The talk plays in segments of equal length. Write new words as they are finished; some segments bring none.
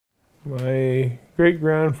My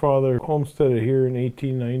great-grandfather homesteaded here in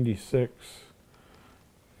 1896,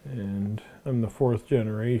 and I'm the fourth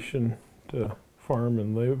generation to farm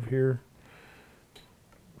and live here.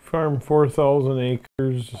 Farmed 4,000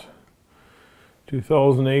 acres,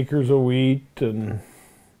 2,000 acres of wheat, and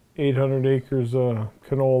 800 acres of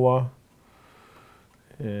canola,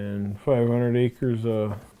 and 500 acres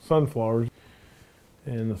of sunflowers,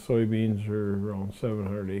 and the soybeans are around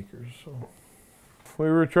 700 acres. So we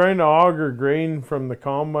were trying to auger grain from the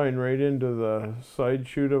combine right into the side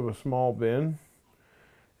chute of a small bin,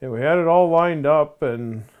 and we had it all lined up,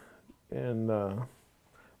 and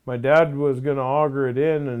my dad was going to auger it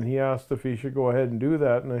in, and he asked if he should go ahead and do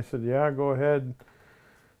that, and I said, yeah, go ahead.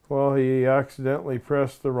 Well, he accidentally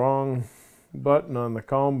pressed the wrong button on the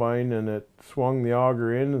combine, and it swung the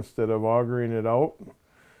auger in instead of augering it out,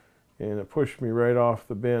 and it pushed me right off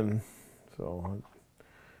the bin. So it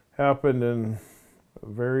happened in a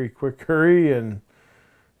very quick hurry, and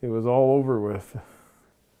it was all over with.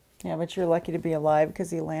 Yeah, but you're lucky to be alive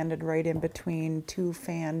because he landed right in between two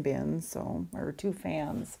fan bins, or two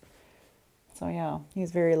fans. So yeah,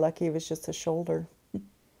 he's very lucky. It was just a shoulder.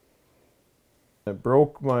 It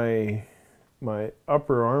broke my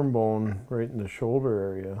upper arm bone right in the shoulder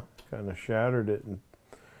area. Kind of shattered it in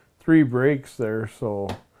 3 breaks there. So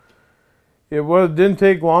it didn't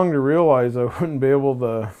take long to realize I wouldn't be able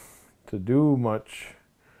to do much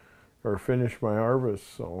or finish my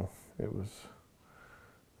harvest. So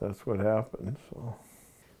that's what happened. So.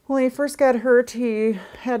 When he first got hurt, he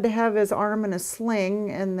had to have his arm in a sling,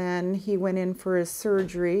 and then he went in for his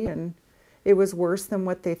surgery, and it was worse than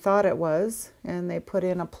what they thought it was, and they put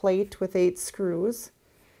in a plate with 8 screws.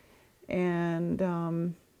 And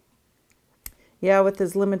yeah, with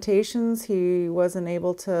his limitations, he wasn't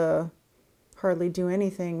able to hardly do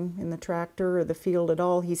anything in the tractor or the field at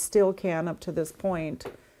all. He still can up to this point.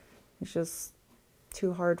 It's just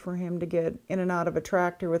too hard for him to get in and out of a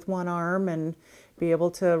tractor with one arm and be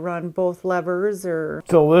able to run both levers. Or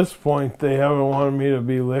till this point, they haven't wanted me to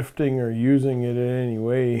be lifting or using it in any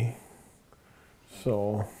way.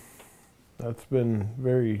 So that's been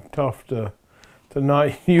very tough to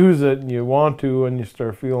not use it, and you want to when you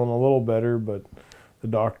start feeling a little better, but the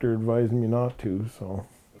doctor advised me not to. So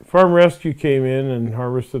Farm Rescue came in and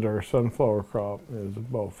harvested our sunflower crop. It was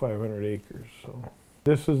about 500 acres. So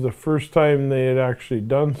this is the first time they had actually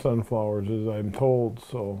done sunflowers, as I'm told.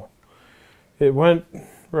 So it went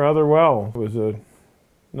rather well. It was a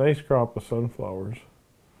nice crop of sunflowers.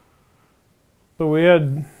 So we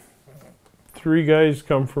had 3 guys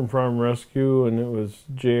come from Farm Rescue, and it was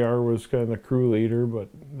JR was kind of crew leader, but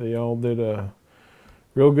they all did a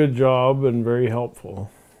real good job and very helpful.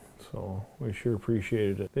 So we sure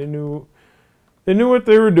appreciated it. They knew what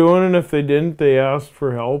they were doing, and if they didn't, they asked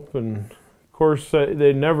for help. And of course,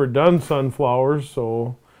 they'd never done sunflowers,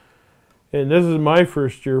 and this is my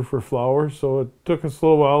first year for flowers, so it took us a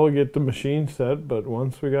little while to get the machine set, but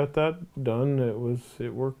once we got that done,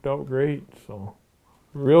 it worked out great. So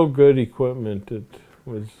real good equipment. It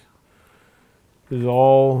is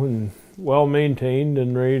all well maintained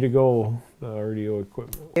and ready to go, the RDO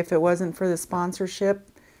equipment. if it wasn't for the sponsorship,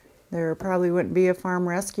 there probably wouldn't be a Farm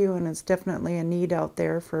Rescue, and it's definitely a need out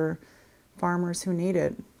there for farmers who need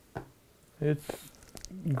it. It's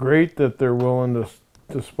great that they're willing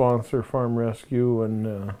to sponsor Farm Rescue,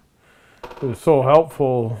 and it was so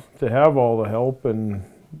helpful to have all the help, and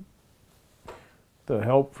the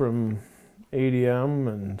help from ADM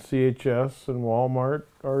and CHS and Walmart,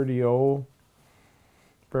 RDO,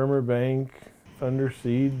 Bremer Bank, Thunder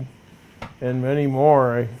Seed, and many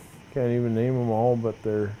more. I can't even name them all, but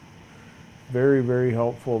they're very, very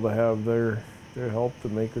helpful to have their help to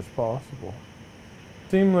make this possible.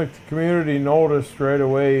 It seemed like the community noticed right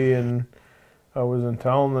away, and I was in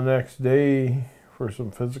town the next day for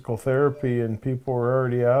some physical therapy, and people were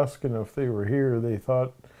already asking if they were here. They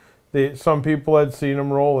thought some people had seen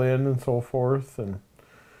them roll in and so forth, and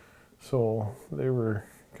so they were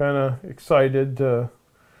kind of excited to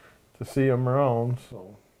see them around.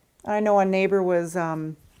 So I know a neighbor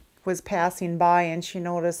was passing by, and she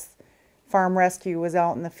noticed Farm Rescue was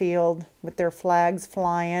out in the field with their flags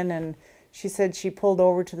flying, and she said she pulled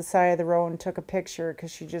over to the side of the road and took a picture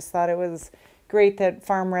because she just thought it was great that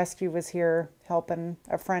Farm Rescue was here helping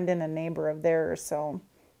a friend and a neighbor of theirs. So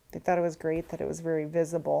they thought it was great that it was very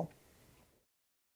visible.